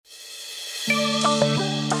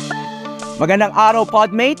Magandang araw,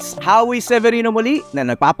 Podmates! Howie Severino muli na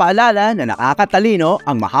nagpapaalala na nakakatalino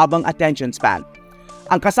ang mahabang attention span.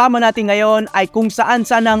 Ang kasama natin ngayon ay kung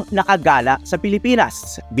saan-saan ang nakagala sa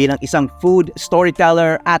Pilipinas bilang isang food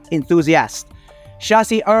storyteller at enthusiast. Siya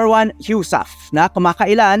si Erwan Heussaff na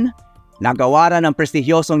kamakailan nagawaran ng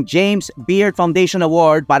prestigyosong James Beard Foundation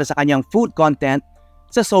Award para sa kanyang food content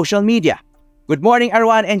sa social media. Good morning,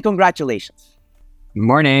 Erwan, and congratulations. Good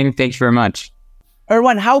morning. Thanks very much.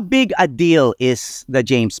 Erwan, how big a deal is the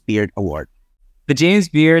James Beard Award? The James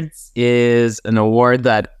Beard is an award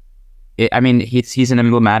that, he's an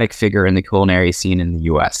emblematic figure in the culinary scene in the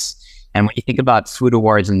U.S. And when you think about food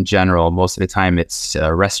awards in general, most of the time it's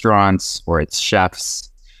restaurants or it's chefs.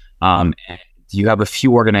 And you have a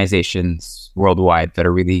few organizations worldwide that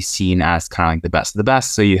are really seen as kind of like the best of the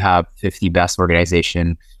best. So you have 50 Best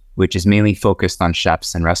organization, which is mainly focused on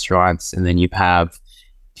chefs and restaurants. And then you have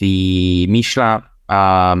the Michelin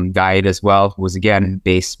guide as well, was again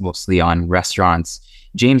based mostly on restaurants.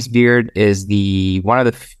 James Beard is one of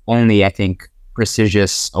the only, I think,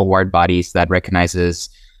 prestigious award bodies that recognizes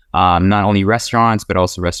not only restaurants but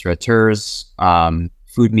also restaurateurs,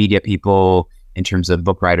 food media people in terms of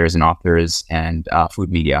book writers and authors, and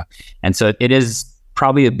food media. And so it is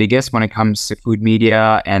probably the biggest when it comes to food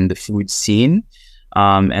media and the food scene.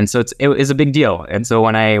 And so it is a big deal. And so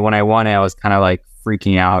when I won it, I was kind of like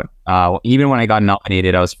freaking out. Even when I got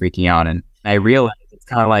nominated, I was freaking out, and I realized it's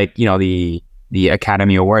kind of like, the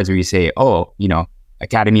Academy Awards where you say,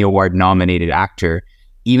 Academy Award nominated actor,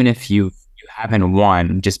 even if you haven't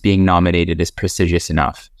won, just being nominated is prestigious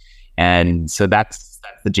enough. And so that's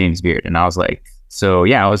the James Beard. And I was like,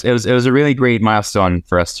 it was a really great milestone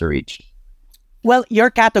for us to reach. Well, your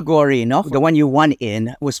category, the one you won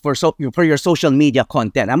in, was for your social media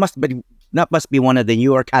content. That must be one of the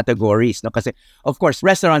newer categories, because of course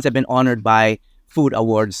restaurants have been honored by food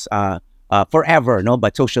awards forever,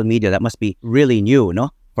 but social media, that must be really new,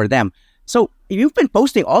 for them. So you've been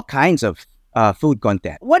posting all kinds of food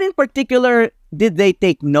content. What in particular did they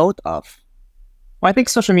take note of? Well, I think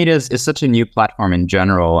social media is such a new platform in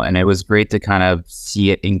general, and it was great to kind of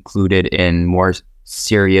see it included in more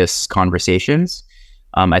serious conversations.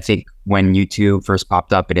 I think when YouTube first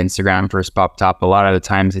popped up and Instagram first popped up, a lot of the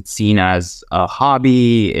times it's seen as a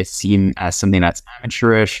hobby, it's seen as something that's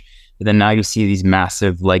amateurish. But then now you see these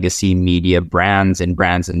massive legacy media brands and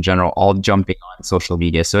brands in general all jumping on social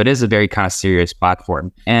media. So it is a very kind of serious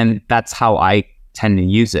platform. And that's how I tend to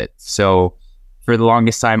use it. So for the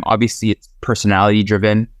longest time, obviously it's personality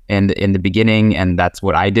driven in the beginning. And that's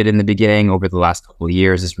what I did in the beginning over the last couple of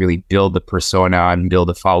years, is really build the persona and build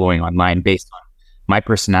a following online based on my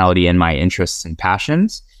personality and my interests and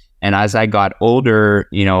passions. And as I got older,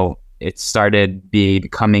 it started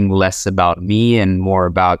becoming less about me and more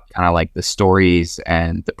about kind of like the stories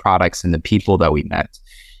and the products and the people that we met.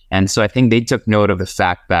 And so I think they took note of the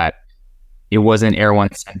fact that it wasn't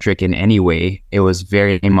Erwan centric in any way. It was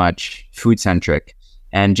very much food centric.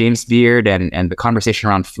 And James Beard and the conversation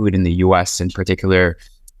around food in the US in particular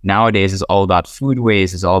nowadays is all about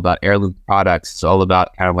foodways, is all about heirloom products, it's all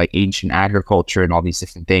about kind of like ancient agriculture and all these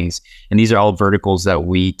different things. And these are all verticals that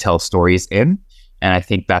we tell stories in. And I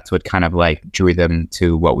think that's what kind of like drew them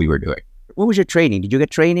to what we were doing. What was your training? Did you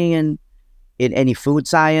get training in any food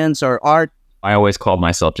science or art? I always called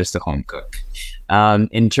myself just a home cook.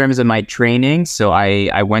 In terms of my training, so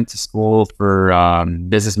I went to school for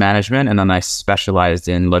business management, and then I specialized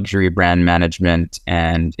in luxury brand management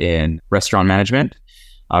and in restaurant management.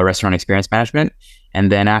 Restaurant experience management. And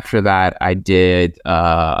then after that, I did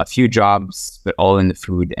a few jobs, but all in the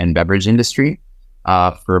food and beverage industry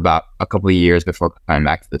for about a couple of years before coming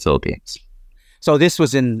back to the Philippines. So this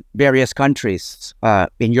was in various countries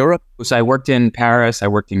in Europe? So I worked in Paris, I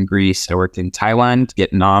worked in Greece, I worked in Thailand,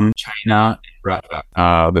 Vietnam, China, and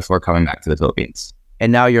Russia before coming back to the Philippines.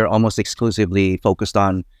 And now you're almost exclusively focused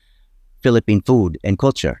on Philippine food and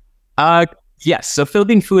culture? Yes, so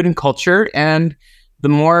Philippine food and culture. And the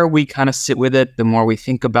more we kind of sit with it, the more we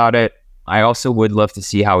think about it. I also would love to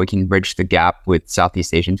see how we can bridge the gap with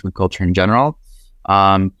Southeast Asian food culture in general.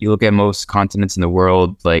 You look at most continents in the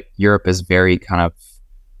world, like Europe is very kind of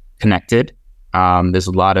connected. There's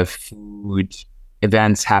a lot of food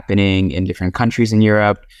events happening in different countries in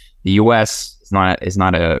Europe. The US is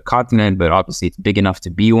not a continent, but obviously it's big enough to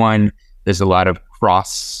be one. There's a lot of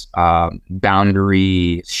cross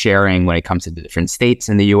boundary sharing when it comes to the different states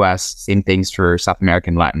in the US. Same things for South America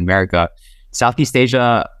and Latin America. Southeast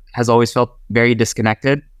Asia has always felt very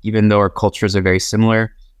disconnected, even though our cultures are very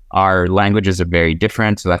similar. Our languages are very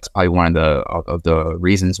different, so that's probably one of the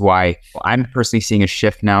reasons why I'm personally seeing a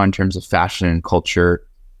shift now in terms of fashion and culture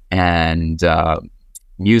and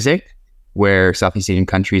music, where Southeast Asian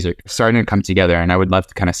countries are starting to come together. And I would love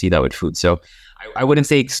to kind of see that with food. So I wouldn't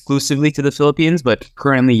say exclusively to the Philippines, but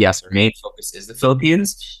currently, yes, our main focus is the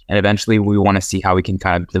Philippines. And eventually we want to see how we can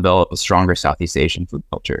kind of develop a stronger Southeast Asian food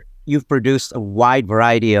culture. You've produced a wide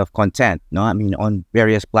variety of content, no? I mean, on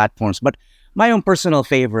various platforms. But my own personal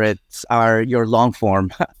favorites are your long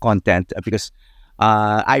form content because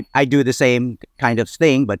I do the same kind of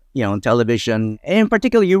thing, but on television. And in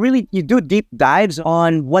particular, you do deep dives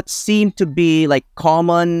on what seem to be like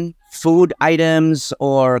common food items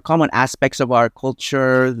or common aspects of our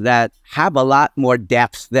culture that have a lot more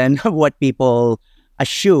depth than what people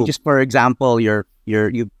assume. Just for example, you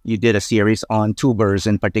did a series on tubers,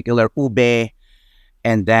 in particular ube,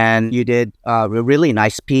 and then you did a really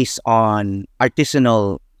nice piece on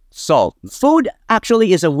artisanal salt. Food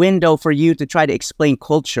actually is a window for you to try to explain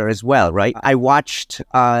culture as well, right? I watched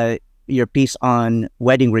your piece on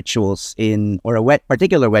wedding rituals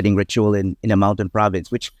particular wedding ritual in a mountain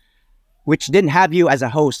province, which didn't have you as a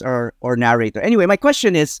host or narrator. Anyway, my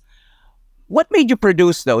question is, what made you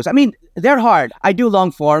produce those? I mean, they're hard. I do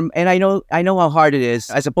long form, and I know how hard it is,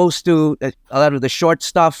 as opposed to a lot of the short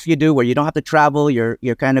stuff you do where you don't have to travel. You're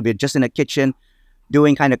just in a kitchen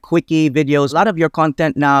doing kind of quickie videos. A lot of your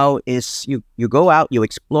content now is you go out, you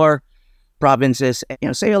explore provinces,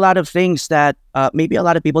 and say a lot of things that maybe a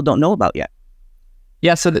lot of people don't know about yet.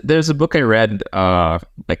 Yeah, so there's a book I read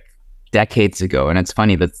like decades ago, and it's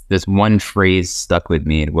funny that this one phrase stuck with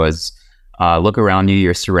me. It was, look around you,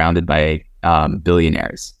 you're surrounded by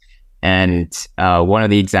billionaires. And one of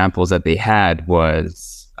the examples that they had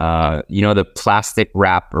was, the plastic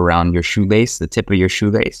wrap around your shoelace, the tip of your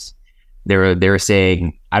shoelace. They were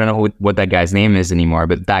saying, I don't know what that guy's name is anymore,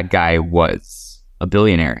 but that guy was a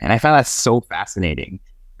billionaire. And I found that so fascinating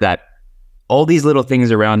that all these little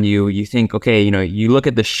things around you, you think, okay, you look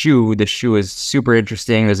at the shoe is super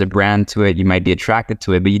interesting. There's a brand to it. You might be attracted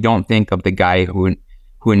to it, but you don't think of the guy who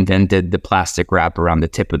invented the plastic wrap around the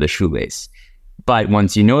tip of the shoelace. But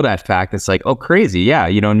once you know that fact, it's like, oh, crazy. Yeah.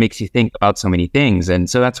 It makes you think about so many things. And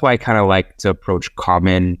so that's why I kind of like to approach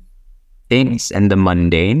common things and the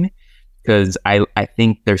mundane, because I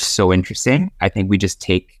think they're so interesting. I think we just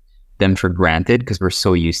take them for granted because we're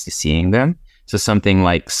so used to seeing them. So something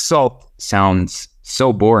like salt sounds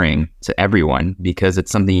so boring to everyone because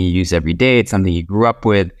it's something you use every day. It's something you grew up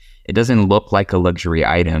with. It doesn't look like a luxury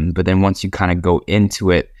item. But then once you kind of go into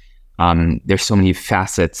it, there's so many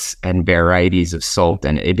facets and varieties of salt,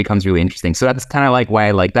 and it becomes really interesting. So that's kind of like why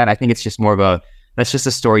I like that. I think it's just that's just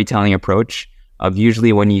a storytelling approach of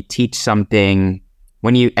usually when you teach something,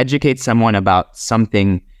 when you educate someone about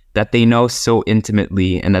something that they know so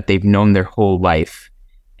intimately and that they've known their whole life,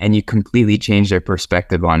 and you completely change their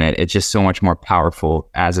perspective on it, it's just so much more powerful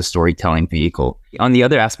as a storytelling vehicle. On the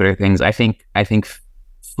other aspect of things, I think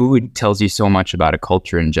food tells you so much about a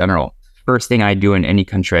culture in general. First thing I do in any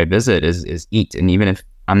country I visit is eat. And even if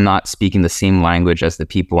I'm not speaking the same language as the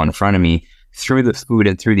people in front of me, through the food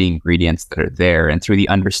and through the ingredients that are there and through the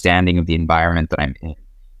understanding of the environment that I'm in,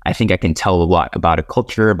 I think I can tell a lot about a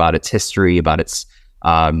culture, about its history, about its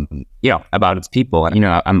about its people.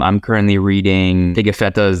 I'm currently reading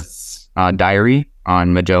Pigafetta's diary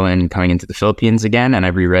on Magellan coming into the Philippines again, and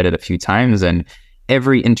I've reread it a few times. And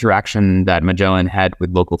every interaction that Magellan had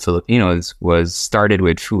with local Filipinos was started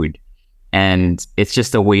with food. And it's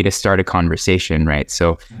just a way to start a conversation, right?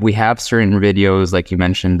 So we have certain videos, like you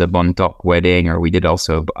mentioned, the Bontok wedding, or we did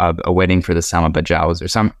also a wedding for the Sama Bajaos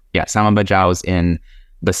Sama Bajaos in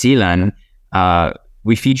Basilan.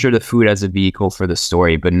 We feature the food as a vehicle for the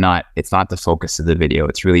story, but it's not the focus of the video.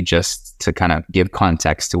 It's really just to kind of give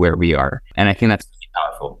context to where we are. And I think that's really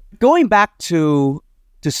powerful. Going back to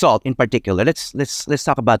salt in particular, let's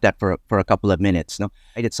talk about that for a couple of minutes. No,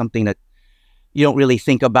 I did something that you don't really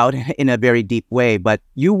think about in a very deep way, but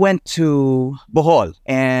you went to Bohol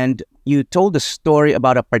and you told a story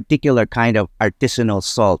about a particular kind of artisanal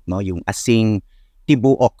salt, no, yung asing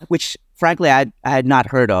tibuok, which frankly I had not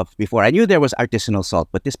heard of before. I knew there was artisanal salt,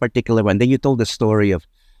 but this particular one, then you told the story of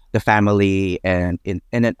the family, and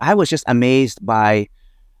I was just amazed by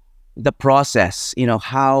the process,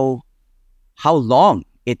 how long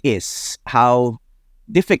it is, how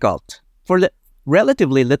difficult for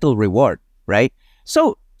relatively little reward. Right?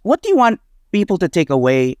 So what do you want people to take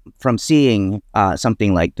away from seeing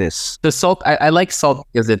something like this? The salt, I like salt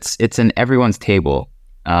because it's in everyone's table.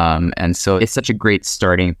 And so it's such a great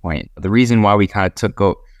starting point. The reason why we kind of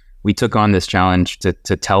took on this challenge to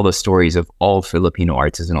tell the stories of all Filipino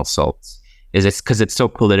artisanal salts is it's because it's so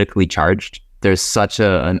politically charged. There's such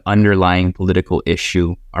an underlying political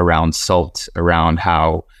issue around salt, around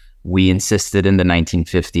how we insisted in the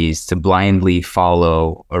 1950s to blindly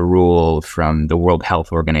follow a rule from the World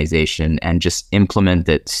Health Organization and just implement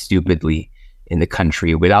it stupidly in the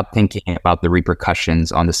country without thinking about the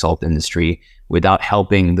repercussions on the salt industry, without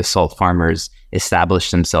helping the salt farmers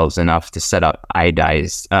establish themselves enough to set up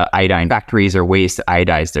iodine factories or ways to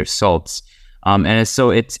iodize their salts.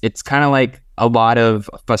 It's kind of like a lot of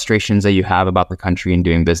frustrations that you have about the country and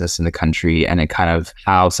doing business in the country, and it kind of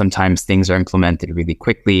how sometimes things are implemented really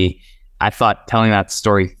quickly. I thought telling that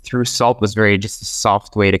story through salt was very just a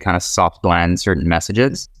soft way to kind of soft land certain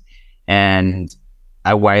messages. And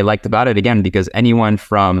what I liked about it, again, because anyone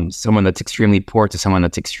from someone that's extremely poor to someone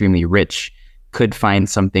that's extremely rich could find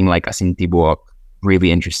something like asin tibuok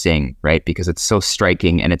really interesting, right? Because it's so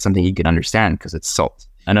striking and it's something you can understand because it's salt.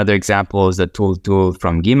 Another example is the tultul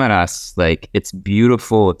from Guimaras. Like, it's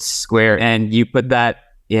beautiful, it's square, and you put that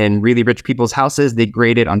in really rich people's houses. They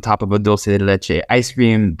grate it on top of a dulce de leche ice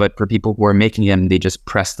cream, but for people who are making them, they just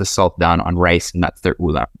press the salt down on rice, and that's their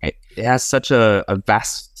ulam, right? It has such a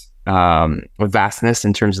vastness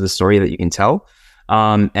in terms of the story that you can tell.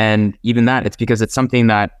 And even that, it's because it's something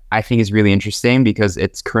that I think is really interesting because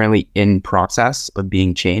it's currently in process of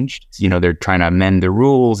being changed. You know, they're trying to amend the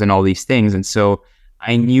rules and all these things. And so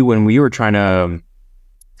I knew when we were trying to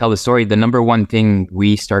tell the story, the number one thing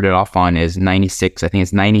we started off on is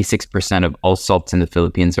 96% of all salts in the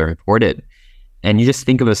Philippines are imported. And you just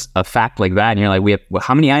think of a fact like that, and you're like,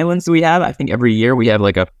 how many islands do we have? I think every year we have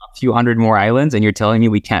like a few hundred more islands, and you're telling me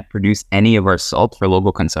we can't produce any of our salt for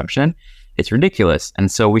local consumption? It's ridiculous. And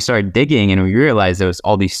so we started digging, and we realized there was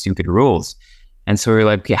all these stupid rules. And so we were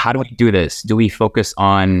like, okay, how do we do this? Do we focus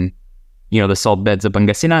on, the salt beds of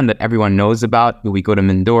Pangasinan that everyone knows about? Do we go to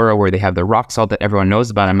Mindoro where they have the rock salt that everyone knows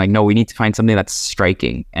about? I'm like, no, we need to find something that's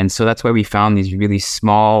striking. And so that's why we found these really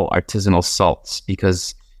small artisanal salts,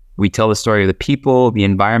 because we tell the story of the people, the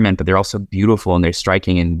environment, but they're also beautiful and they're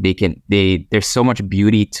striking, and there's so much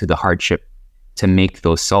beauty to the hardship to make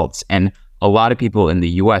those salts. And a lot of people in the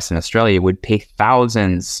US and Australia would pay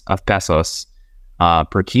thousands of pesos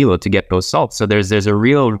per kilo to get those salts. So there's a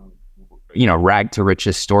real, rag to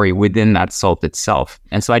riches story within that salt itself.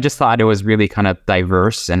 And so I just thought it was really kind of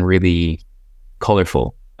diverse and really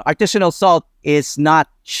colorful. Artisanal salt is not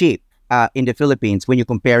cheap in the Philippines when you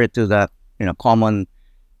compare it to the common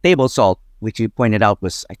table salt, which you pointed out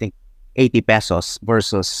was, I think, 80 pesos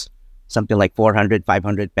versus something like 400,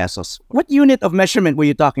 500 pesos. What unit of measurement were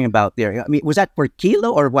you talking about there? I mean, was that per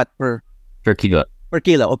kilo or what per kilo? Per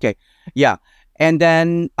kilo, okay. Yeah. And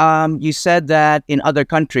then you said that in other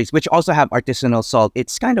countries, which also have artisanal salt,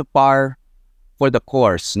 it's kind of par for the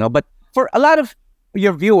course, no? But for a lot of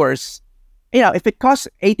your viewers, if it costs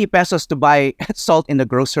 80 pesos to buy salt in the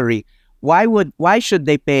grocery, why should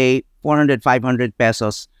they pay 400, 500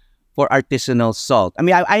 pesos for artisanal salt? I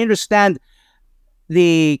mean, I understand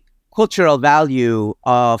the cultural value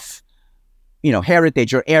of,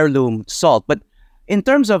 heritage or heirloom salt, but in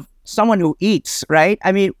terms of someone who eats, right?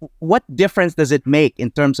 I mean, what difference does it make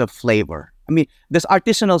in terms of flavor? I mean, does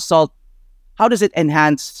artisanal salt, how does it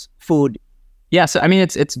enhance food? Yeah, so I mean,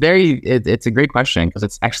 it's a great question because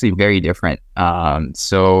it's actually very different.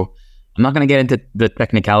 So I'm not going to get into the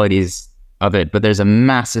technicalities of it, but there's a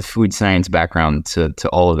massive food science background to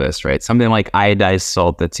all of this, right? Something like iodized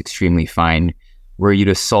salt that's extremely fine, were you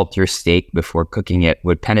to salt your steak before cooking it,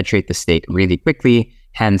 would penetrate the steak really quickly,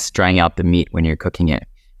 hence drying out the meat when you're cooking it.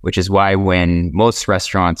 Which is why when most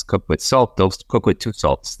restaurants cook with salt, they'll cook with two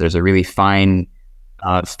salts. There's a really fine,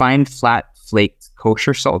 flat flaked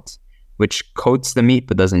kosher salt, which coats the meat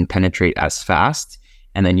but doesn't penetrate as fast.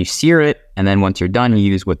 And then you sear it, and then once you're done,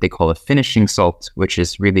 you use what they call a finishing salt, which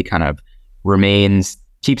is really kind of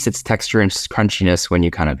keeps its texture and crunchiness when you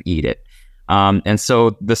kind of eat it. And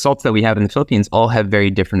so the salts that we have in the Philippines all have very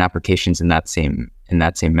different applications in that same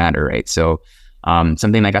matter, right? So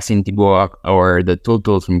something like asin tibuok or the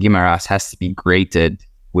tultul from Guimaras has to be grated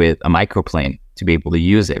with a microplane to be able to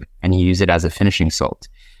use it, and you use it as a finishing salt.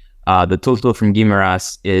 The tultul from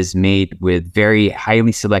Guimaras is made with very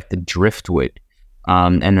highly selected driftwood,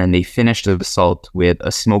 and then they finish the salt with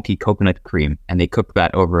a smoky coconut cream, and they cook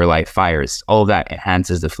that over live fires. All of that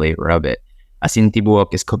enhances the flavor of it. Asin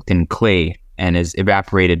tibuok is cooked in clay and is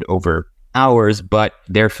evaporated over hours, but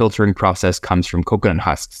their filtering process comes from coconut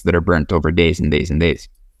husks that are burnt over days and days and days.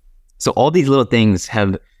 So all these little things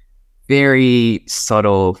have very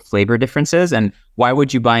subtle flavor differences. And why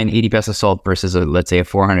would you buy an 80 peso salt versus let's say a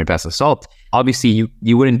 400 peso salt? Obviously,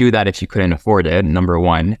 you wouldn't do that if you couldn't afford it, number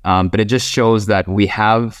one. But it just shows that we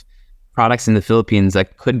have products in the Philippines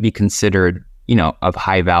that could be considered, of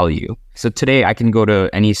high value. So today I can go to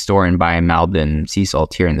any store and buy a Malden sea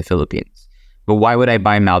salt here in the Philippines. But why would I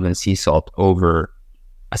buy Malvin sea salt over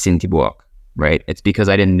asin tibuok, right? It's because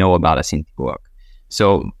I didn't know about asin tibuok.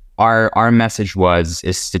 So our message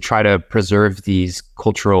is to try to preserve these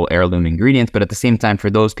cultural heirloom ingredients, but at the same time, for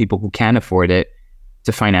those people who can afford it,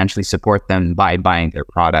 to financially support them by buying their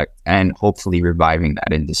product and hopefully reviving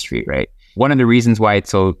that industry, right? One of the reasons why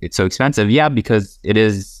it's so expensive, yeah, because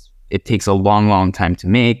it takes a long time to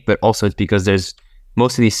make, but also it's because there's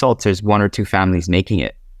most of these salts, there's one or two families making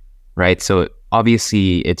it, right? So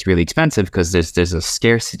obviously it's really expensive because there's a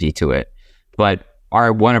scarcity to it. But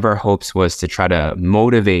one of our hopes was to try to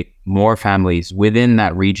motivate more families within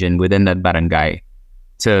that region, within that barangay,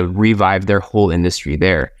 to revive their whole industry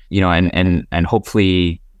there, and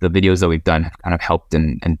hopefully the videos that we've done have kind of helped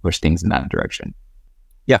and pushed things in that direction.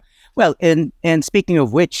 Yeah. Well, and speaking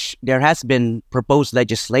of which, there has been proposed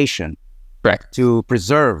legislation, correct, to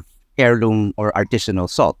preserve heirloom or artisanal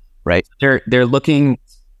salt, right? They're looking,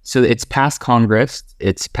 so it's passed Congress,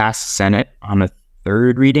 it's passed Senate on a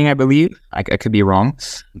third reading, I believe. I could be wrong.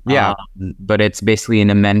 Yeah. But it's basically an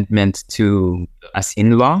amendment to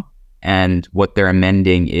Asin law, and what they're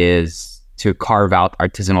amending is to carve out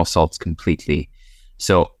artisanal salts completely.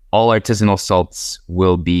 So all artisanal salts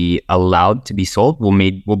will be allowed to be sold,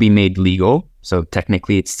 will be made legal. So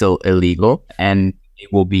technically it's still illegal, and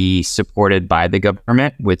it will be supported by the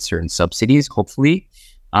government with certain subsidies, hopefully.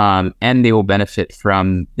 And they will benefit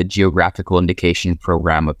from the geographical indication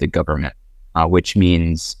program of the government, which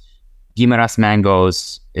means Guimaras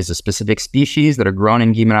mangoes is a specific species that are grown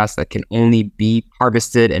in Guimaras that can only be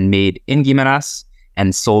harvested and made in Guimaras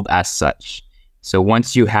and sold as such. So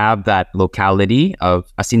once you have that locality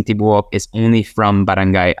of asin tibuok is only from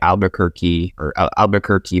Barangay Albuquerque or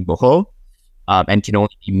Albuquerque, Bohol, and can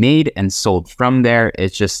only be made and sold from there, it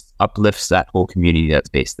just uplifts that whole community that's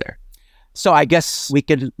based there. So I guess we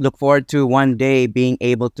could look forward to one day being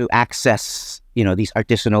able to access, these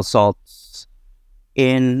artisanal salts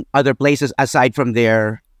in other places aside from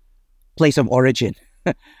their place of origin.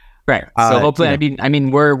 Right. So hopefully, I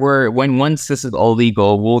mean, once this is all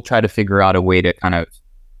legal, we'll try to figure out a way to kind of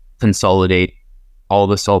consolidate all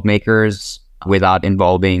the salt makers without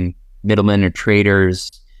involving middlemen or traders,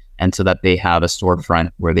 and so that they have a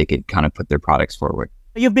storefront where they could kind of put their products forward.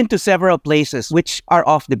 You've been to several places which are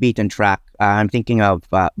off the beaten track. I'm thinking of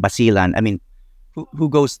Basilan. I mean, who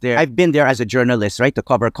goes there? I've been there as a journalist, right, to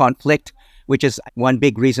cover conflict, which is one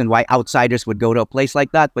big reason why outsiders would go to a place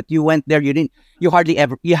like that. But you went there, you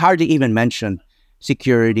hardly even mentioned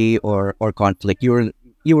security or conflict. You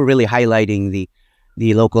were really highlighting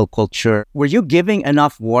the local culture. Were you giving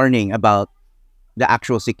enough warning about the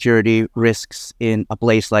actual security risks in a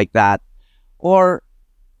place like that, or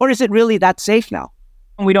is it really that safe now?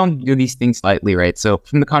 We don't do these things lightly, right? So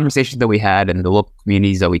from the conversations that we had and the local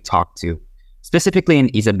communities that we talked to, specifically in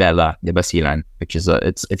Isabela de Basilan, which is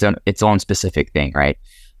its own specific thing, right?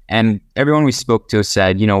 And everyone we spoke to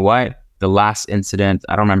said, you know what, the last incident,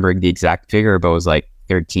 I don't remember the exact figure, but it was like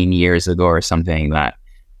 13 years ago or something like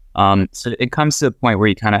that. So it comes to the point where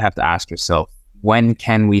you kind of have to ask yourself, when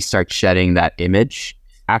can we start shedding that image?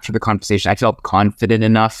 After the conversation, I felt confident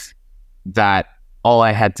enough that all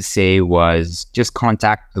I had to say was just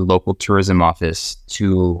contact the local tourism office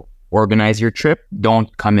to organize your trip.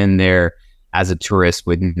 Don't come in there as a tourist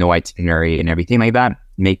with no itinerary and everything like that.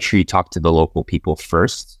 Make sure you talk to the local people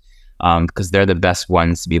first, because they're the best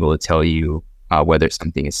ones to be able to tell you whether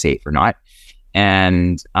something is safe or not.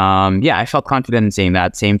 And I felt confident in saying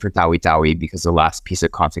that. Same for Tawi-Tawi, because the last piece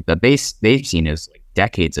of conflict that they've seen is like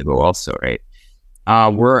decades ago also, right?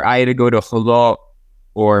 Were I to go to Jolo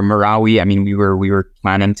or Marawi, I mean, we were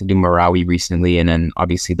planning to do Marawi recently, and then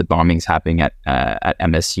obviously the bombings happening at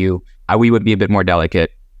MSU. We would be a bit more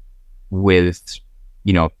delicate with,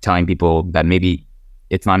 telling people that maybe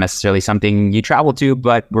it's not necessarily something you travel to,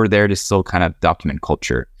 but we're there to still kind of document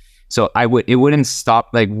culture. So it wouldn't stop,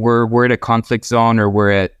 like we're at a conflict zone or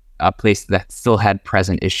we're at a place that still had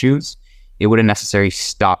present issues. It wouldn't necessarily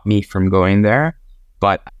stop me from going there,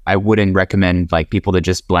 but I wouldn't recommend like people to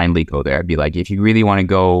just blindly go there. I'd be like, if you really want to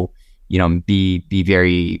go, be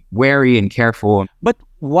very wary and careful. But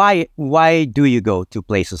why do you go to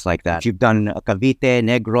places like that? You've done Cavite,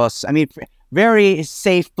 Negros. I mean, very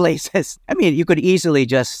safe places. I mean, you could easily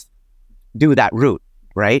just do that route,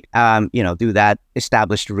 right? Do that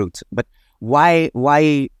established route. But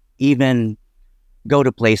why even go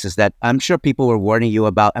to places that I'm sure people were warning you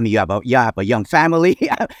about? I mean, you have a young family.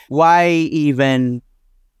 Why even,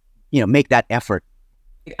 make that effort?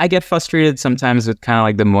 I get frustrated sometimes with kind of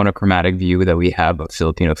like the monochromatic view that we have of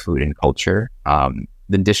Filipino food and culture.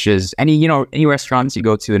 The dishes, any restaurants you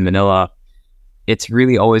go to in Manila, it's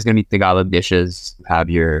really always going to be Tagalog dishes. You have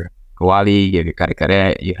your kawali, you have your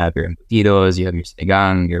kare-kare, you have your embutidos, you have your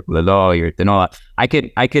sinigang, your bulalo, your tinola. I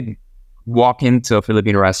could walk into a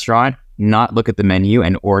Filipino restaurant, not look at the menu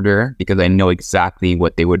and order because I know exactly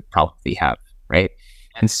what they would probably have, right?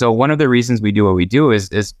 And so one of the reasons we do what we do is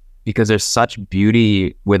because there's such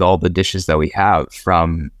beauty with all the dishes that we have,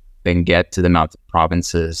 from Benguet to the mountain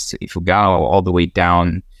provinces to Ifugao, all the way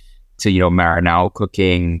down to, Maranao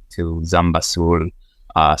cooking, to Zambasul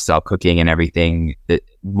style cooking and everything, the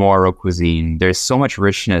Moro cuisine. There's so much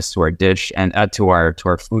richness to our dish and to our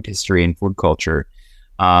food history and food culture.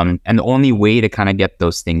 And the only way to kind of get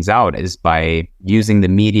those things out is by using the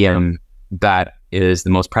medium that is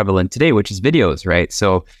the most prevalent today, which is videos, right?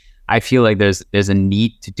 So I feel like there's a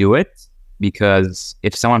need to do it, because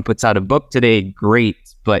if someone puts out a book today,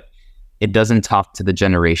 great, but it doesn't talk to the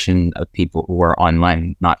generation of people who are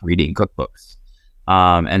online not reading cookbooks.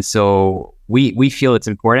 And so we feel it's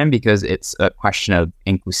important because it's a question of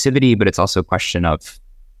inclusivity, but it's also a question of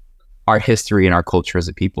our history and our culture as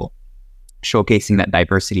a people, showcasing that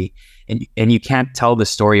diversity. And you can't tell the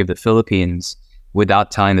story of the Philippines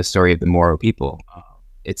without telling the story of the Moro people.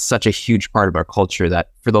 It's such a huge part of our culture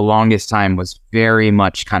that for the longest time was very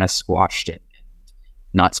much kind of squashed and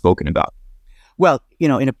not spoken about. Well,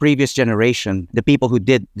 in a previous generation, the people who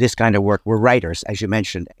did this kind of work were writers, as you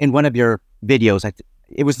mentioned. In one of your videos,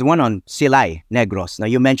 it was the one on Silay Negros. Now,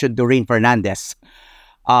 you mentioned Doreen Fernandez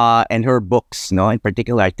and her books. In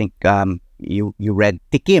particular, I think you read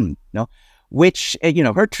Tikim, which,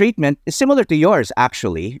 her treatment is similar to yours,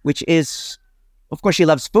 actually, which is, of course, she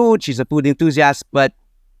loves food. She's a food enthusiast, but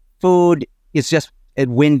food is just a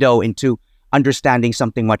window into understanding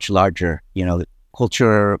something much larger, the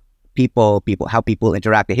culture, people, how people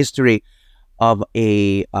interact, the history of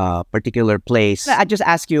a particular place. I just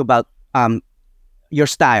ask you about your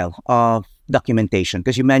style of documentation,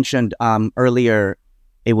 because you mentioned earlier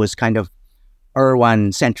it was kind of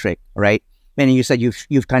Erwan centric, right? Meaning you said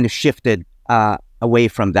you've kind of shifted away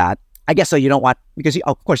from that. I guess so. You don't want, because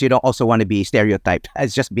of course you don't also want to be stereotyped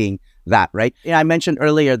as just being that, right? I mentioned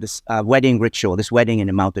earlier this wedding ritual, this wedding in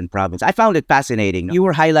a mountain province. I found it fascinating. You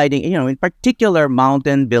were highlighting, in particular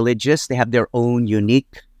mountain villages, they have their own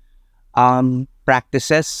unique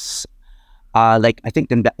practices. Like I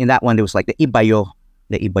think in that one there was like the Ibayo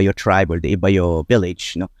tribe or the Ibayo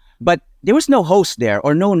village, But there was no host there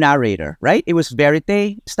or no narrator, right? It was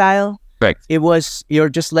verite style. Correct. It was, you're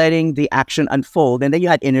just letting the action unfold, and then you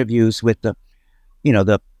had interviews with the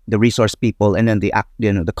resource people, and then the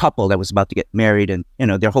couple that was about to get married, and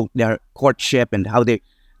their courtship, and how the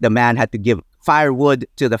man had to give firewood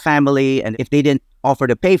to the family, and if they didn't offer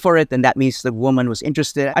to pay for it, then that means the woman was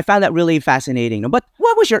interested. I found that really fascinating. But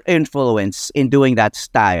what was your influence in doing that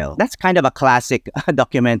style? That's kind of a classic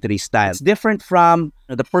documentary style. It's different from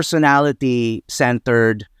the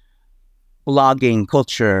personality-centered blogging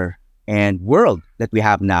culture and world that we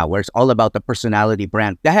have now, where it's all about the personality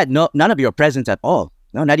brand. That had none of your presence at all.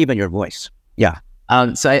 No, not even your voice. Yeah.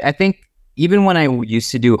 So I think even when I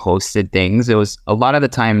used to do hosted things, it was a lot of the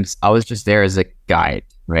times I was just there as a guide,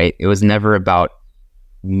 right? It was never about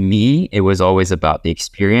me. It was always about the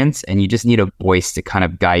experience, and you just need a voice to kind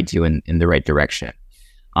of guide you in the right direction.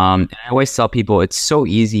 And I always tell people it's so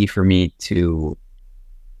easy for me to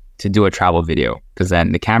do a travel video, because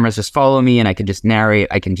then the cameras just follow me and I can just narrate.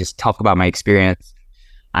 I can just talk about my experience.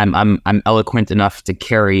 I'm eloquent enough to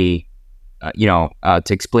carry, to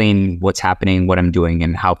explain what's happening, what I'm doing,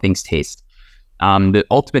 and how things taste. The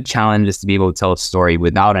ultimate challenge is to be able to tell a story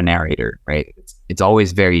without a narrator, right? It's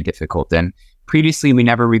always very difficult. And previously, we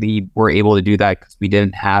never really were able to do that because we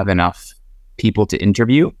didn't have enough people to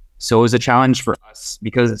interview. So it was a challenge for us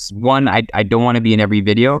because, one, I don't want to be in every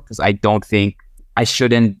video, because I don't think I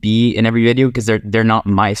shouldn't be in every video, because they're not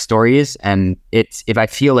my stories. And it's, if I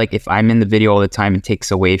feel like if I'm in the video all the time, it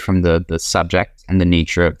takes away from the subject and the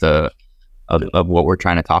nature of what we're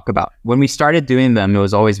trying to talk about. When we started doing them, it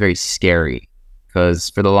was always very scary, because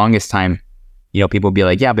for the longest time, people would be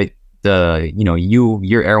like, yeah, but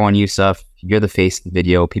you're Erwan Heussaff, you're the face of the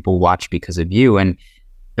video, people watch because of you. And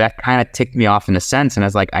that kind of ticked me off in a sense. And I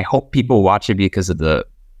was like, I hope people watch it because of the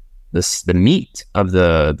meat of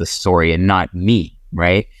the story and not me,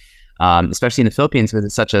 right? Especially in the Philippines, because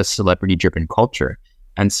it's such a celebrity-driven culture.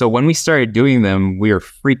 And so when we started doing them, we were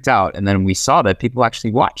freaked out, and then we saw that people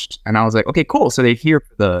actually watched, and I was like, okay, cool. So they're here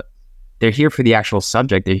for the actual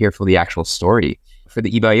subject. They're here for the actual story. For the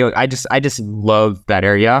Ibayo, I just love that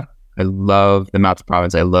area. I love the mountain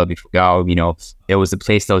province. I love Ifugao. It was a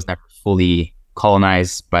place that was never fully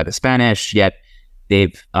colonized by the Spanish, yet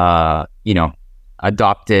they've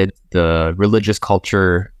adopted the religious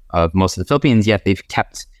culture of most of the Philippines, yet they've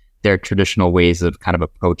kept their traditional ways of kind of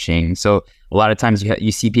approaching. So a lot of times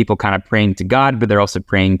you see people kind of praying to God, but they're also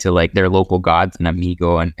praying to like their local gods and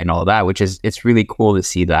amigo and all that, which is, it's really cool to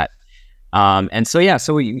see that. And so, yeah,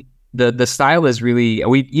 so the style is really,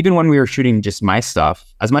 even when we were shooting just my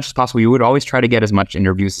stuff, as much as possible, we would always try to get as much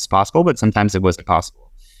interviews as possible, but sometimes it wasn't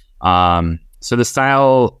possible. So the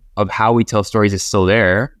style of how we tell stories is still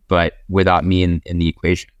there, but without me in the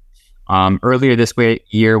equation. Earlier this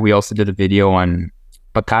year, we also did a video on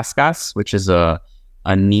pacascas, which is a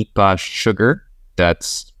nipa sugar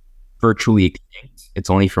that's virtually extinct. It's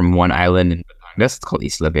only from one island in Batangas. It's called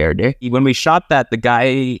Isla Verde. When we shot that, the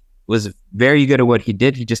guy was very good at what he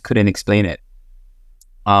did. He just couldn't explain it.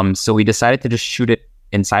 So we decided to just shoot it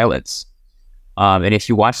in silence. And if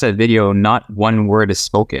you watch that video, not one word is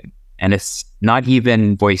spoken. And it's not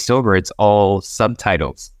even voiceover. It's all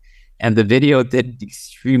subtitles. And the video did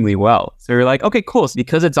extremely well. So we're like, okay, cool. So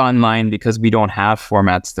because it's online, because we don't have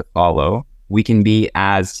formats to follow, we can be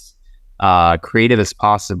as creative as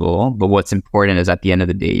possible. But what's important is at the end of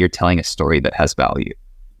the day, you're telling a story that has value.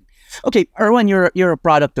 Okay, Erwan, you're a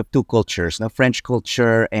product of two cultures, French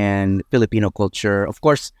culture and Filipino culture. Of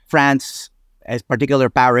course, France, as particular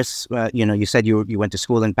Paris, you said you went to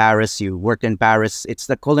school in Paris, you worked in Paris. It's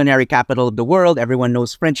the culinary capital of the world. Everyone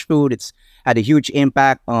knows French food. It's had a huge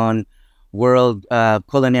impact on world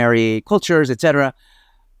culinary cultures, etc.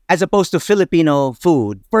 As opposed to Filipino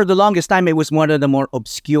food, for the longest time, it was one of the more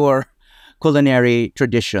obscure culinary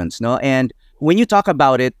traditions. No, and when you talk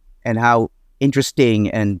about it and how interesting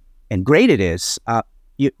and great it is,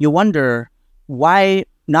 you wonder why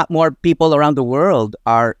not more people around the world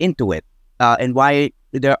are into it, and why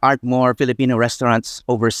there aren't more Filipino restaurants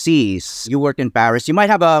overseas. You work in Paris, you might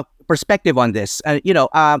have a perspective on this.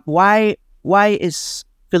 Why is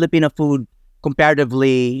Filipino food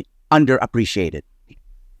comparatively underappreciated?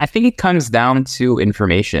 I think it comes down to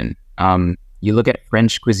information. You look at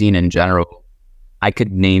French cuisine in general, I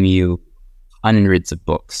could name you hundreds of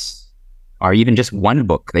books, or even just one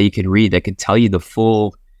book that you could read that could tell you the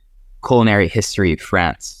full culinary history of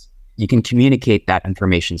France. You can communicate that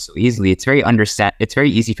information so easily. It's very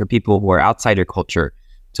easy for people who are outside your culture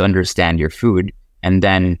to understand your food and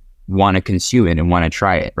then want to consume it and want to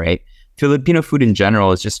try it, right? Filipino food in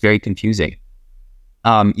general is just very confusing.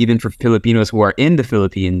 Even for Filipinos who are in the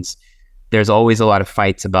Philippines, there's always a lot of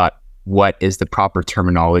fights about what is the proper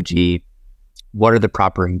terminology, what are the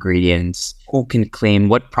proper ingredients, who can claim,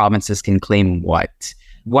 what provinces can claim what.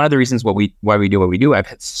 One of the reasons why we do what we do, I've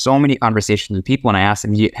had so many conversations with people and I ask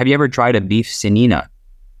them, have you ever tried a beef sinina?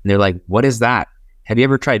 And they're like, what is that? Have you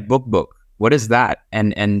ever tried bukbuk? What is that?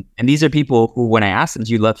 And these are people who, when I ask them,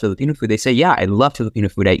 do you love Filipino food? They say, yeah, I love Filipino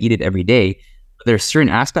food. I eat it every day. But there's certain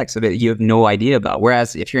aspects of it you have no idea about.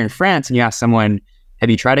 Whereas if you're in France and you ask someone, have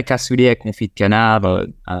you tried a cassoulet confit canard or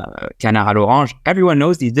canard à l'orange? Everyone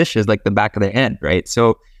knows these dishes like the back of their head, right?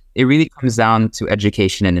 So it really comes down to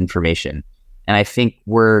education and information. And I think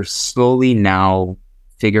we're slowly now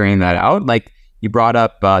figuring that out. Like you brought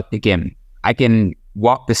up tikim. I can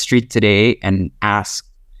walk the street today and ask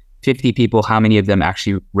 50 people how many of them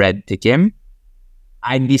actually read tikim.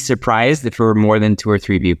 I'd be surprised if it were more than 2 or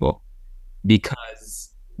 3 people,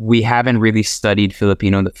 because we haven't really studied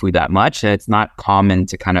Filipino food that much, and it's not common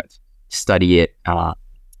to kind of study it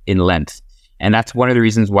in length. And that's one of the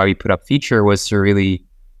reasons why we put up Feature, was to really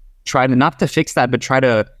try to, not to fix that, but try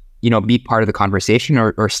to, be part of the conversation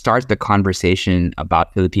or start the conversation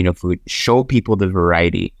about Filipino food, show people the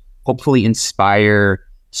variety, hopefully inspire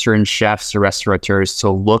certain chefs or restaurateurs to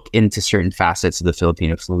look into certain facets of the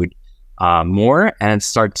Filipino food more, and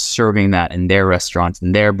start serving that in their restaurants,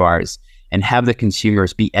 in their bars, and have the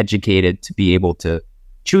consumers be educated to be able to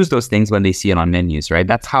choose those things when they see it on menus, right?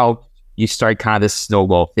 That's how you start kind of this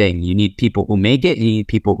snowball thing. You need people who make it, you need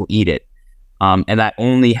people who eat it. And that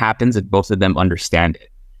only happens if both of them understand it.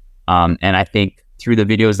 And I think through the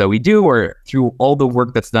videos that we do, or through all the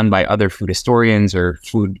work that's done by other food historians or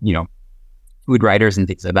food writers and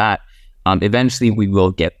things like that, eventually we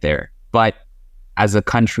will get there. But as a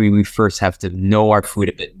country, we first have to know our food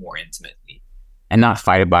a bit more intimately and not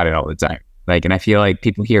fight about it all the time. And I feel like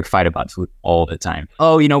people here fight about food all the time.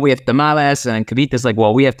 Oh, we have tamales, and Cavite is like,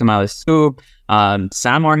 well, we have tamales too.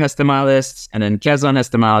 Samar has tamales, and then Quezon has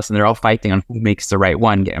tamales, and they're all fighting on who makes the right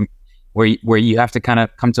one. Where you have to kind of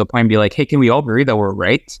come to a point and be like, hey, can we all agree that we're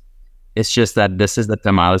right? It's just that this is the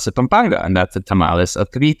tamales of Pampanga, and that's the tamales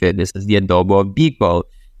of Cavite. This is the adobo of Bicol.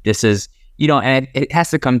 This is, and it has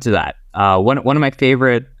to come to that. One of my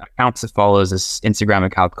favorite accounts to follow is this Instagram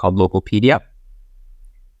account called Localpedia.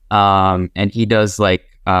 And he does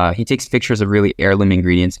he takes pictures of really heirloom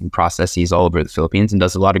ingredients and processes all over the Philippines and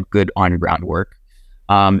does a lot of good on-ground work.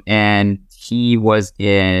 And he was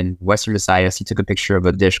in Western Visayas. He took a picture of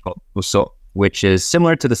a dish called puso, which is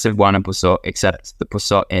similar to the Cebuano puso, except the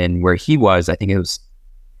puso in where he was, I think it was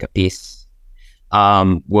Capiz,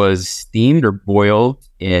 was steamed or boiled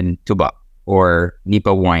in tuba or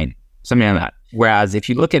nipa wine, something like that. Whereas if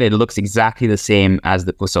you look at it, it looks exactly the same as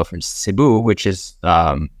the puso from Cebu, which is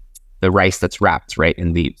the rice that's wrapped, right,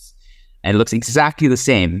 in leaves. And it looks exactly the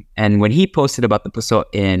same. And when he posted about the puso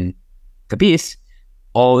in Capiz,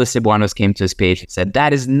 all the Cebuanos came to his page and said,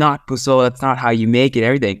 that is not puso, that's not how you make it,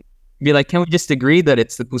 everything. Be like, can we just agree that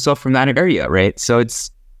it's the puso from that area, right? So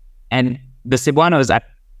and the Cebuanos,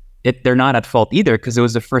 they're not at fault either, because it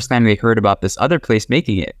was the first time they heard about this other place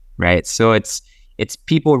making it, right? So it's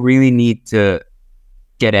people really need to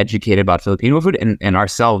get educated about Filipino food, and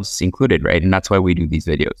ourselves included, right? And that's why we do these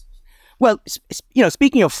videos. Well,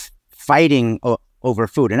 speaking of fighting over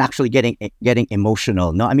food and actually getting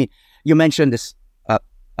emotional, no, I mean, you mentioned this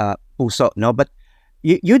puso, no, but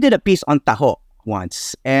you did a piece on taho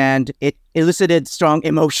once, and it elicited strong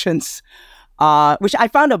emotions, which I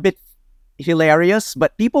found a bit hilarious.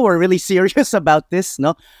 But people were really serious about this,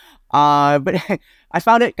 no. But I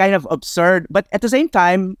found it kind of absurd. But at the same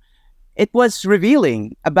time, it was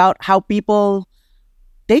revealing about how people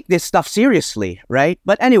take this stuff seriously, right?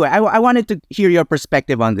 But anyway, I wanted to hear your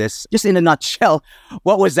perspective on this. Just in a nutshell,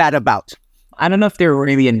 what was that about? I don't know if they're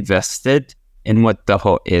really invested in what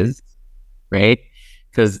taho is, right?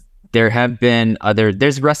 Because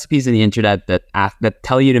there's recipes in the internet that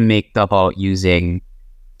tell you to make taho using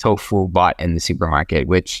tofu bought in the supermarket,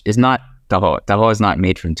 which is not taho. Taho is not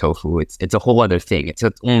made from tofu. It's a whole other thing. It's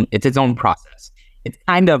its own process. It's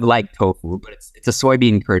kind of like tofu, but it's a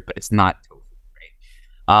soybean curd, but it's not tofu,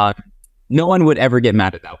 right? No one would ever get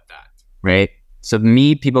mad about that, right? So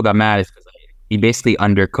people got mad because he basically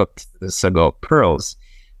undercooked the sago pearls.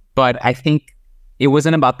 But I think it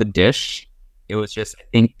wasn't about the dish. It was just, I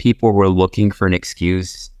think people were looking for an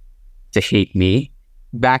excuse to hate me.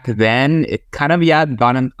 Back then, it kind of,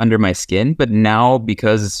 got under my skin. But now,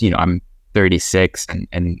 because, I'm 36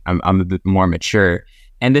 and I'm a bit more mature,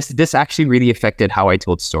 and this actually really affected how I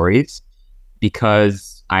told stories,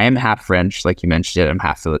 because I am half French, like you mentioned, I'm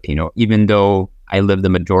half Filipino. Even though I lived the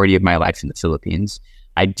majority of my life in the Philippines,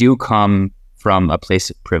 I do come from a place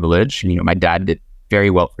of privilege. My dad did very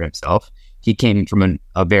well for himself. He came from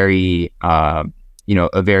a very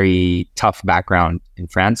tough background in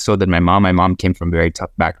France. So did my mom. My mom came from a very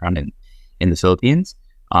tough background in the Philippines.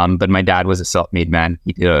 But my dad was a self-made man.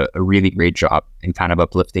 He did a really great job in kind of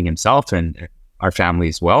uplifting himself and our family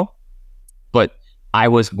as well. But I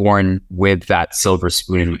was born with that silver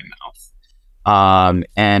spoon in my mouth.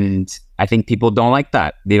 And I think people don't like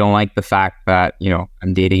that. They don't like the fact that,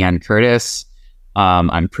 I'm dating Ann Curtis.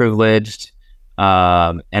 I'm privileged.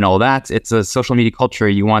 And all that. It's a social media culture.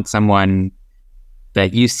 You want someone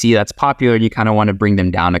that you see that's popular, you kind of want to bring them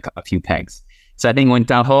down a few pegs. So I think when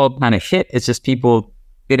taho kind of hit, it's just people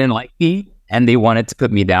didn't like me and they wanted to put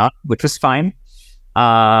me down, which was fine.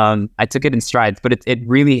 I took it in strides, but it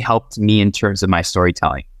really helped me in terms of my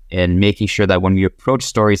storytelling and making sure that when we approach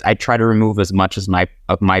stories, I try to remove as much of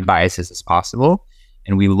my biases as possible,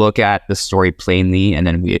 and we look at the story plainly, and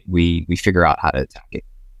then we figure out how to attack it.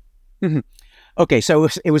 Mm-hmm. Okay, so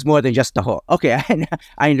it was more than just taho. Okay,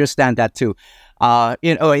 I understand that too.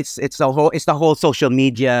 It's the whole social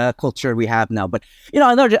media culture we have now. But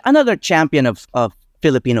another champion of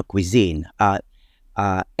Filipino cuisine,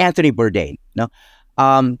 Anthony Bourdain.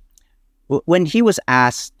 When he was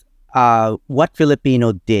asked what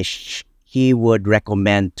Filipino dish he would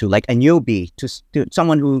recommend to like a newbie, to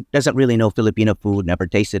someone who doesn't really know Filipino food, never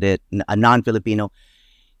tasted it, a non-Filipino,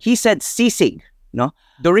 he said sisig. No,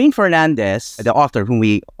 Doreen Fernandez, the author whom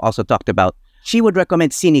we also talked about, she would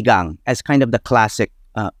recommend sinigang as kind of the classic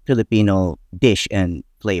Filipino dish and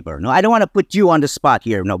flavor. No, I don't want to put you on the spot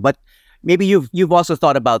here, no, but maybe you've also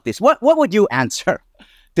thought about this. What would you answer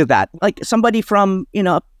to that? Like somebody from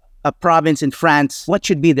a province in France, what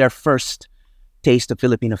should be their first taste of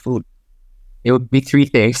Filipino food? It would be three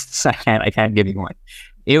things. I can't give you one.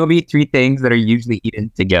 It would be three things that are usually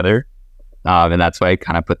eaten together, and that's why I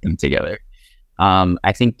kind of put them together.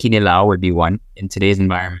 I think kinilaw would be one. In today's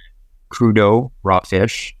environment, crudo, raw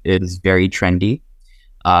fish, is very trendy.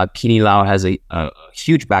 Kinilaw has a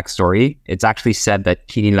huge backstory. It's actually said that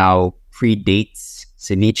kinilaw predates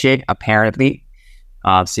ceviche, apparently.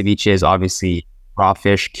 Ceviche is obviously raw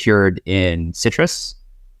fish cured in citrus.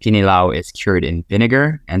 Kinilaw is cured in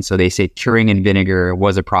vinegar. And so they say curing in vinegar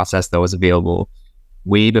was a process that was available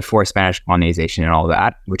way before Spanish colonization and all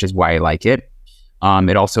that, which is why I like it.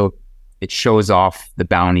 It also it shows off the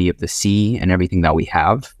bounty of the sea and everything that we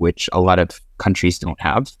have, which a lot of countries don't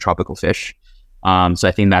have, tropical fish. So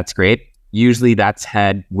I think that's great. Usually that's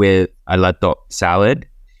had with a lato salad.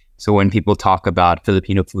 So when people talk about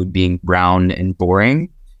Filipino food being brown and boring,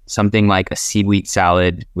 something like a seaweed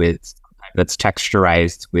salad that's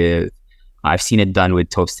texturized with, I've seen it done with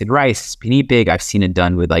toasted rice, pinipig. I've seen it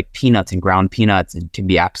done with like peanuts and ground peanuts. It can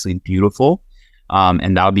be absolutely beautiful.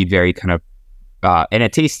 And that'll be very kind of, and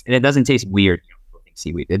it doesn't taste weird.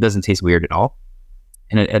 Seaweed, it doesn't taste weird at all.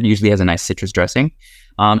 And it usually has a nice citrus dressing.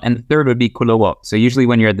 And the third would be kulawo. So usually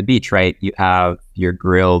when you're at the beach, right, you have your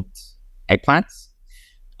grilled eggplants,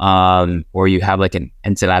 or you have like an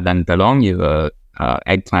ensaladang talong, you have a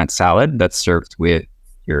eggplant salad that's served with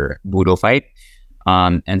your budo fight.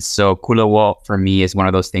 And so kulawo for me is one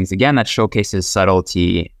of those things, again, that showcases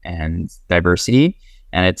subtlety and diversity.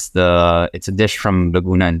 And it's a dish from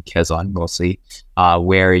Laguna and Quezon mostly,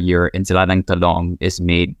 where your ensaladang talong is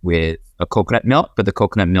made with a coconut milk, but the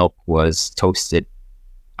coconut milk was toasted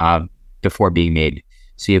before being made.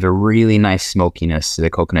 So you have a really nice smokiness to the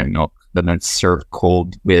coconut milk, but then it's served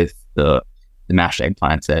cold with the mashed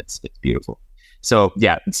eggplants. It's beautiful. So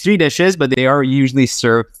yeah, it's 3 dishes, but they are usually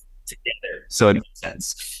served together. So it makes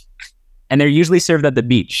sense. And they're usually served at the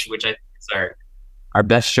beach, which I think is our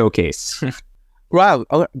best showcase. Wow,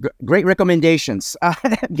 great recommendations.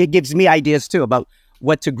 It gives me ideas too about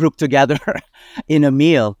what to group together in a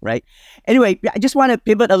meal, right? Anyway, I just want to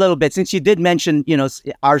pivot a little bit since you did mention,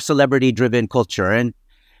 our celebrity-driven culture, and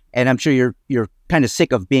I'm sure you're kind of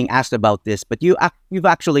sick of being asked about this, but you've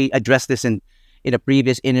actually addressed this in a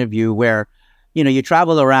previous interview where, you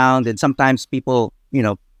travel around and sometimes people,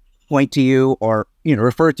 point to you or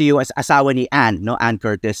refer to you as asawa ni Ann, no, Ann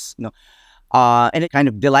Curtis, no. And it kind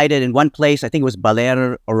of delighted in one place. I think it was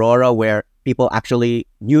Baler, Aurora, where people actually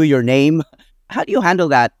knew your name. How do you handle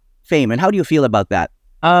that fame, and how do you feel about that?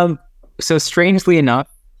 So strangely enough,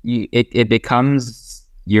 it becomes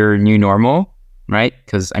your new normal, right?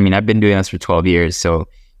 Because I've been doing this for 12 years, so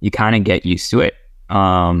you kind of get used to it,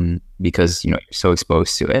 because you're so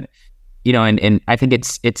exposed to it, and I think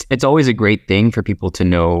it's always a great thing for people to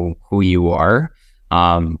know who you are.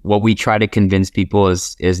 What we try to convince people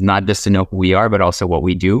is not just to know who we are, but also what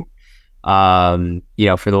we do. For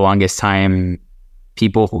the longest time,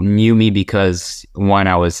 people who knew me because one,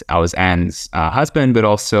 I was Anne's husband, but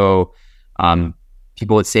also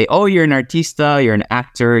people would say, "Oh, you're an artista, you're an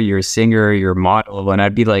actor, you're a singer, you're a model," and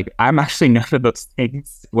I'd be like, "I'm actually none of those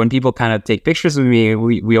things." When people kind of take pictures with me,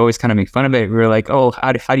 we always kind of make fun of it. We're like, "Oh,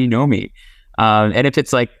 how do you know me?" And if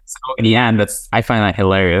it's like, so in the end, I find that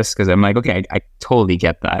hilarious because I'm like, okay, I totally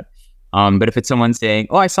get that. But if it's someone saying,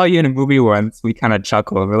 "Oh, I saw you in a movie once," we kind of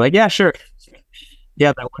chuckle. We're like, "Yeah, sure.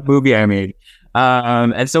 Yeah, that one movie I made."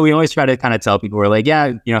 And so we always try to kind of tell people, we're like,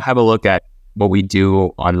 yeah, have a look at what we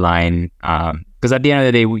do online. Because at the end of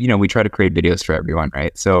the day, we try to create videos for everyone,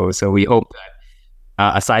 right? So we hope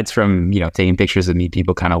that aside from, taking pictures of me,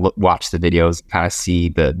 people kind of watch the videos, kind of see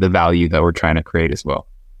the value that we're trying to create as well.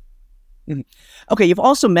 Mm-hmm. Okay, you've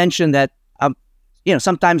also mentioned that,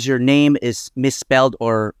 sometimes your name is misspelled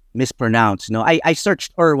or mispronounced. I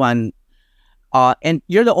searched Erwan, and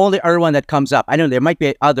you're the only Erwan that comes up. I know there might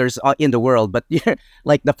be others in the world, but you're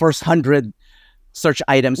like the first 100 search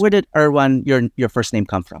items. Where did Erwan, your first name,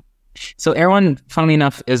 come from? So Erwan, funnily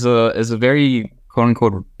enough, is a very quote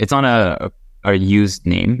unquote. It's on a used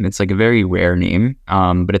name. It's like a very rare name,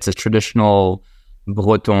 but it's a traditional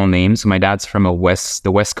Breton name. So my dad's from the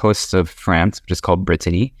west coast of France, which is called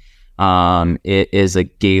Brittany. It is a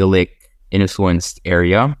Gaelic influenced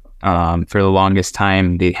area. For the longest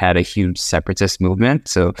time, they had a huge separatist movement.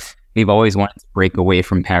 So we've always wanted to break away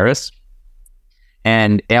from Paris.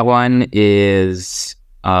 And Erwan is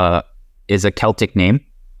a Celtic name.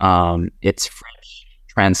 Its French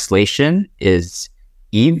translation is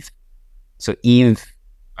Yves. So Yves,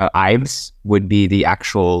 Ives would be the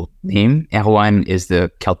actual name. Erwan is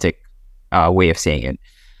the Celtic way of saying it.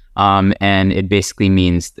 And it basically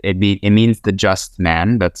means, it means the just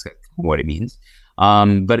man. That's what it means.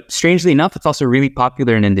 But strangely enough, it's also really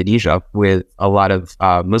popular in Indonesia with a lot of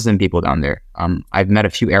Muslim people down there. I've met a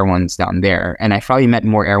few Erwans down there, and I probably met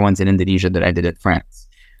more Erwans in Indonesia than I did in France.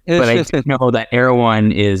 But I do know that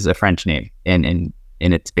Erwan is a French name in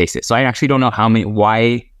its basis. So I actually don't know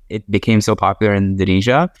why it became so popular in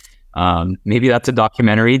Indonesia. Maybe that's a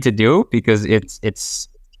documentary to do because it's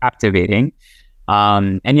captivating.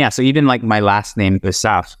 And yeah, so even like my last name,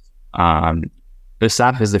 Heussaff,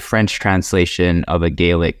 Heussaff is the French translation of a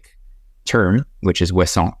Gaelic term, which is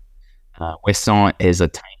Ouessant. Ouessant is a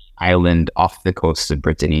tiny island off the coast of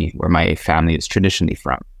Brittany where my family is traditionally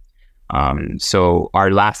from. So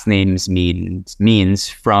our last names means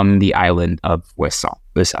from the island of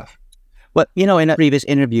Heussaff. But, in a previous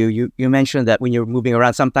interview, you mentioned that when you're moving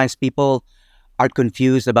around, sometimes people are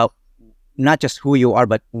confused about not just who you are,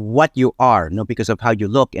 but what you are, because of how you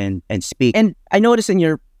look and speak. And I noticed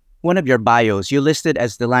in one of your bios, you listed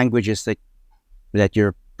as the languages that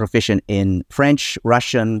you're proficient in: French,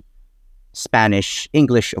 Russian, Spanish,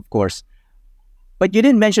 English, of course. But you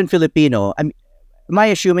didn't mention Filipino. Am I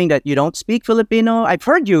assuming that you don't speak Filipino? I've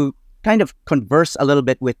heard you kind of converse a little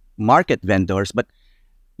bit with market vendors, but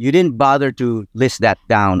you didn't bother to list that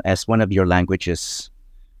down as one of your languages.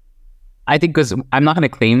 I think because I'm not going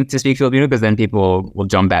to claim to speak Filipino, because then people will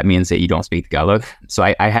jump at me and say you don't speak Tagalog. So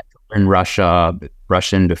I had to learn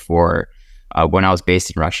Russian before when I was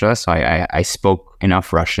based in Russia. So I spoke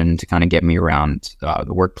enough Russian to kind of get me around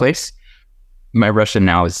the workplace. My Russian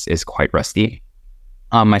now is quite rusty.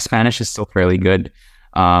 My Spanish is still fairly good.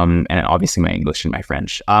 And obviously my English and my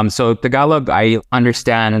French. So Tagalog, I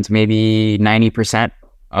understand maybe 90%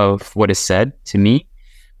 of what is said to me.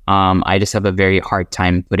 I just have a very hard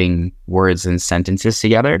time putting words and sentences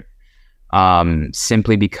together,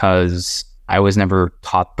 simply because I was never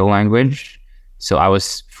taught the language. So I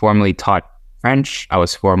was formally taught French, I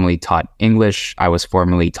was formally taught English, I was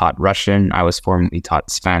formally taught Russian, I was formally taught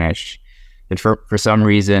Spanish. But for some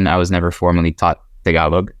reason, I was never formally taught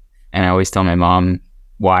Tagalog. And I always tell my mom,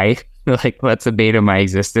 why? Like, that's a bait of my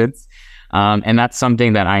existence. And that's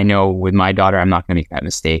something that I know with my daughter, I'm not going to make that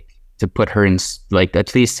mistake, to put her in, like,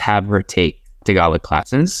 at least have her take Tagalog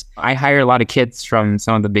classes. I hire a lot of kids from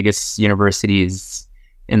some of the biggest universities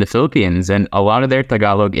in the Philippines, and a lot of their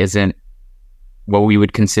Tagalog isn't what we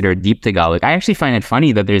would consider deep Tagalog. I actually find it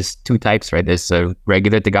funny that there's two types, right? There's a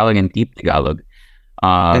regular Tagalog and deep Tagalog.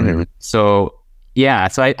 So yeah,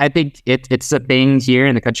 so I think it's a thing here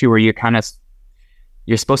in the country where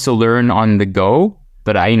you're supposed to learn on the go.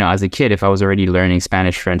 But as a kid, if I was already learning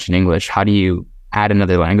Spanish, French, and English, how do you add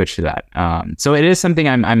another language to that? So it is something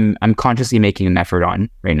I'm consciously making an effort on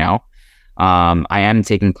right now. I am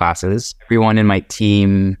taking classes. Everyone in my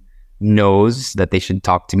team knows that they should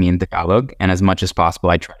talk to me in Tagalog, and as much as possible,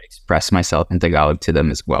 I try to express myself in Tagalog to them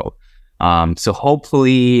as well. So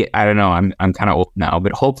hopefully, I don't know, I'm kind of old now,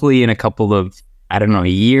 but hopefully in a couple of, I don't know, a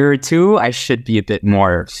year or two, I should be a bit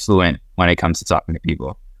more fluent when it comes to talking to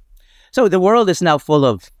people. So the world is now full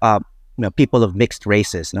of people of mixed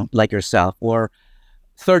races, like yourself, or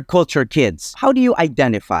third culture kids. How do you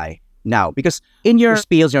identify now? Because in your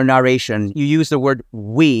spiels, your narration, you use the word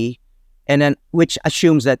we, and then which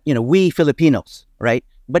assumes that we Filipinos, right?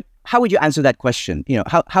 But how would you answer that question?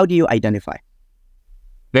 How do you identify?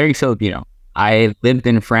 Very Filipino. I lived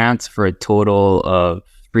in France for a total of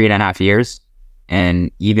 3.5 years,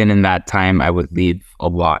 and even in that time, I would leave a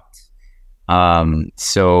lot.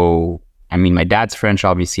 So, my dad's French.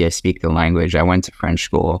 Obviously, I speak the language. I went to French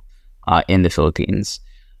school in the Philippines.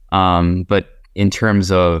 But in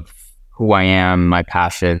terms of who I am, my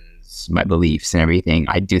passions, my beliefs, and everything,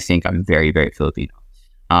 I do think I'm very, very Filipino.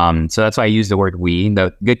 So that's why I use the word we.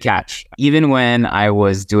 The good catch. Even when I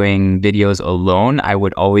was doing videos alone, I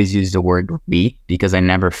would always use the word we, because I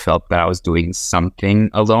never felt that I was doing something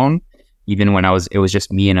alone. Even when it was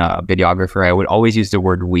just me and a videographer, I would always use the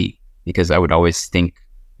word we, because I would always think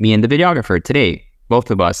me and the videographer today, both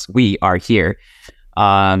of us, we are here.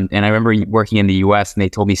 And I remember working in the US, and they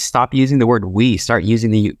told me, stop using the word we, start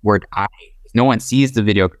using the word I. No one sees the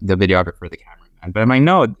videographer, the cameraman. But I'm like,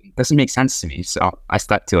 no, it doesn't make sense to me. So I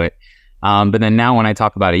stuck to it. But then now when I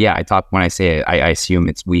talk about it, when I say it, I assume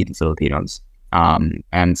it's we, the Filipinos.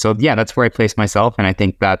 And so, that's where I place myself. And I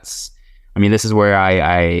think this is where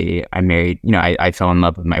I married, I fell in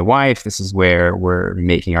love with my wife. This is where we're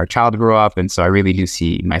making our child grow up. And so I really do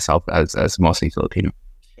see myself as mostly Filipino.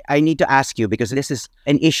 I need to ask you, because this is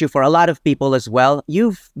an issue for a lot of people as well.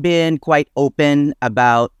 You've been quite open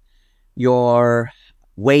about your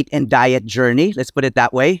weight and diet journey. Let's put it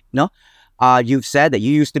that way. No, you've said that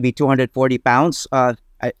you used to be 240 pounds.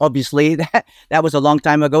 Obviously, that was a long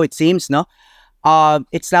time ago, it seems. No,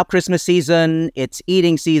 it's now Christmas season. It's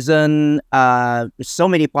eating season. So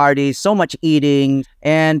many parties, so much eating,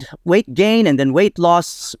 and weight gain and then weight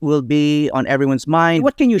loss will be on everyone's mind.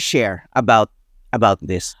 What can you share about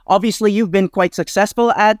this? Obviously, you've been quite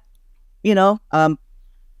successful at,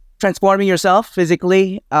 transforming yourself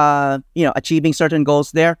physically, achieving certain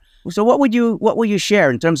goals there. So what would you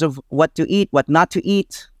share in terms of what to eat, what not to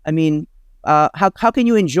eat? How can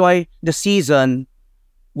you enjoy the season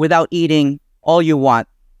without eating all you want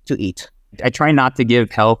to eat? I try not to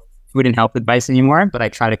give food and health advice anymore, but I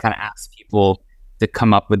try to kind of ask people to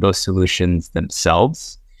come up with those solutions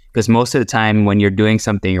themselves. Because most of the time when you're doing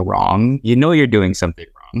something wrong, you know you're doing something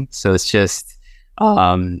wrong. So it's just,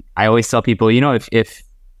 I always tell people, if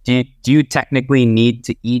do you technically need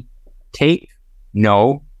to eat cake?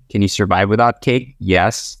 No. Can you survive without cake?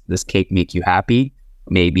 Yes. Does cake make you happy?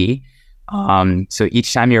 Maybe. So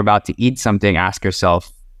each time you're about to eat something, ask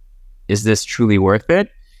yourself, is this truly worth it?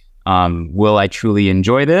 Will I truly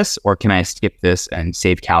enjoy this, or can I skip this and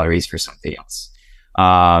save calories for something else?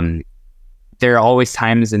 There are always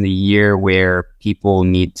times in the year where people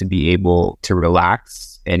need to be able to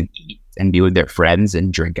relax and eat and be with their friends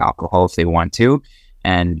and drink alcohol if they want to.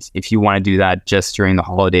 And if you want to do that just during the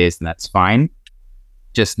holidays, then that's fine.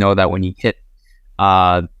 Just know that when you hit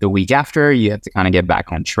the week after, you have to kind of get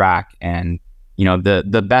back on track. And,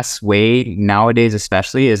 the best way nowadays,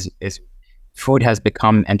 especially, is food has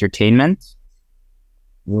become entertainment.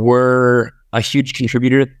 We're a huge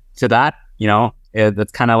contributor to that.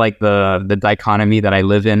 That's kind of like the dichotomy that I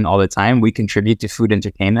live in all the time. We contribute to food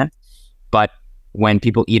entertainment, but when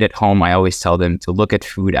people eat at home, I always tell them to look at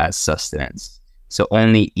food as sustenance. So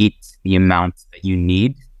only eat the amount that you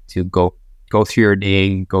need to go through your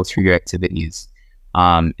day, go through your activities.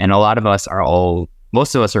 And a lot of us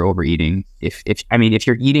most of us are overeating. If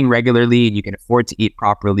you're eating regularly and you can afford to eat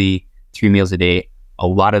properly 3 meals a day, a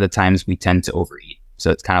lot of the times we tend to overeat.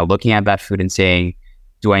 So it's kind of looking at that food and saying,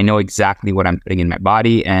 do I know exactly what I'm putting in my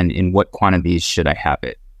body, and in what quantities should I have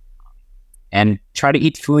it? And try to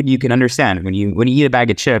eat food you can understand. When you eat a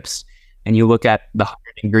bag of chips and you look at the 100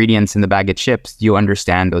 ingredients in the bag of chips, do you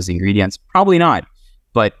understand those ingredients? Probably not.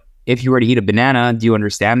 But if you were to eat a banana, do you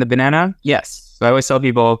understand the banana? Yes. So I always tell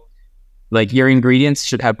people, like, your ingredients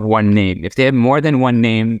should have one name. If they have more than one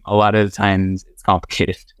name, a lot of the times it's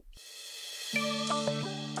complicated.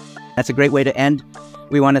 That's a great way to end.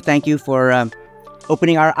 We want to thank you for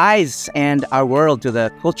opening our eyes and our world to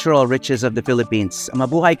the cultural riches of the Philippines.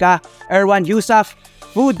 Mabuhay ka, Erwan Heussaff,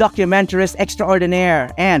 food documentarist extraordinaire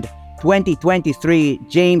and 2023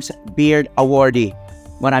 James Beard Awardee.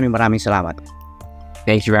 Maraming salamat.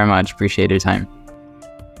 Thank you very much. Appreciate your time.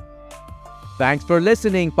 Thanks for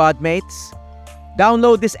listening, Podmates.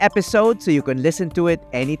 Download this episode so you can listen to it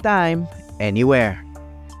anytime, anywhere.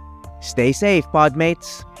 Stay safe,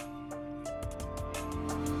 Podmates.